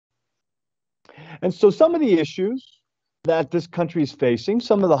And so some of the issues that this country is facing,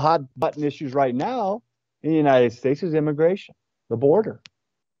 some of the hot button issues right now in the United States is immigration, the border.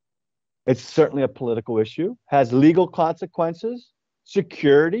 It's certainly a political issue, has legal consequences,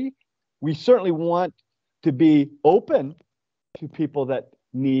 security. We certainly want to be open to people that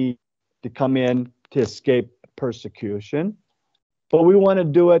need to come in to escape persecution, but we want to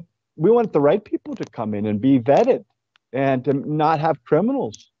do it. We want the right people to come in and be vetted and to not have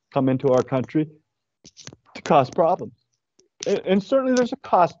criminals come into our country to cause problems. And certainly there's a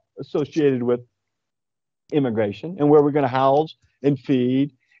cost associated with immigration and where we're going to house and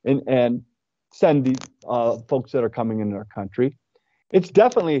feed and send these folks that are coming into our country. It's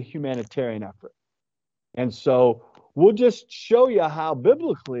definitely a humanitarian effort. And so we'll just show you how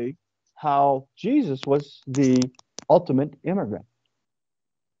biblically, how Jesus was the ultimate immigrant.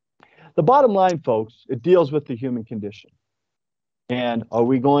 The bottom line, folks, it deals with the human condition. And are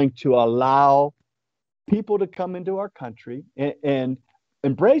we going to allow people to come into our country and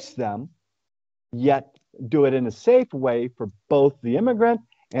embrace them, yet do it in a safe way for both the immigrant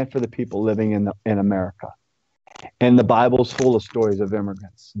and for the people living in America? And the Bible's full of stories of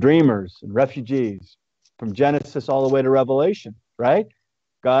immigrants, dreamers, and refugees, from Genesis all the way to Revelation, right?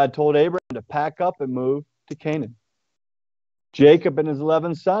 God told Abraham to pack up and move to Canaan. Jacob and his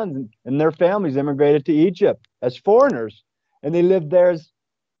 11 sons and their families immigrated to Egypt as foreigners, and they lived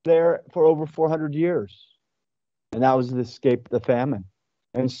there for over 400 years. And that was to escape the famine.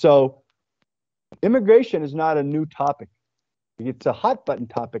 And so immigration is not a new topic. It's a hot button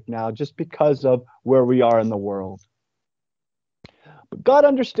topic now just because of where we are in the world. But God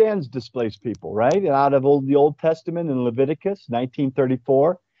understands displaced people, right? And out of the Old Testament in Leviticus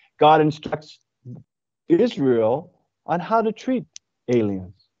 19:34, God instructs Israel on how to treat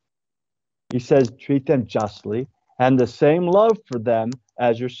aliens. He says, treat them justly and the same love for them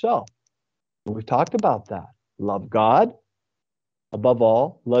as yourself. We've talked about that. Love God above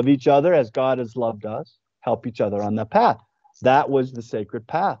all, love each other as God has loved us, help each other on the path. That was the sacred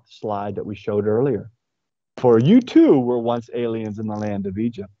path slide that we showed earlier. For you too were once aliens in the land of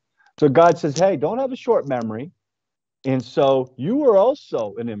Egypt. So God says, hey, don't have a short memory. And so you were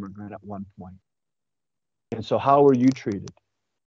also an immigrant at one point. And so how were you treated?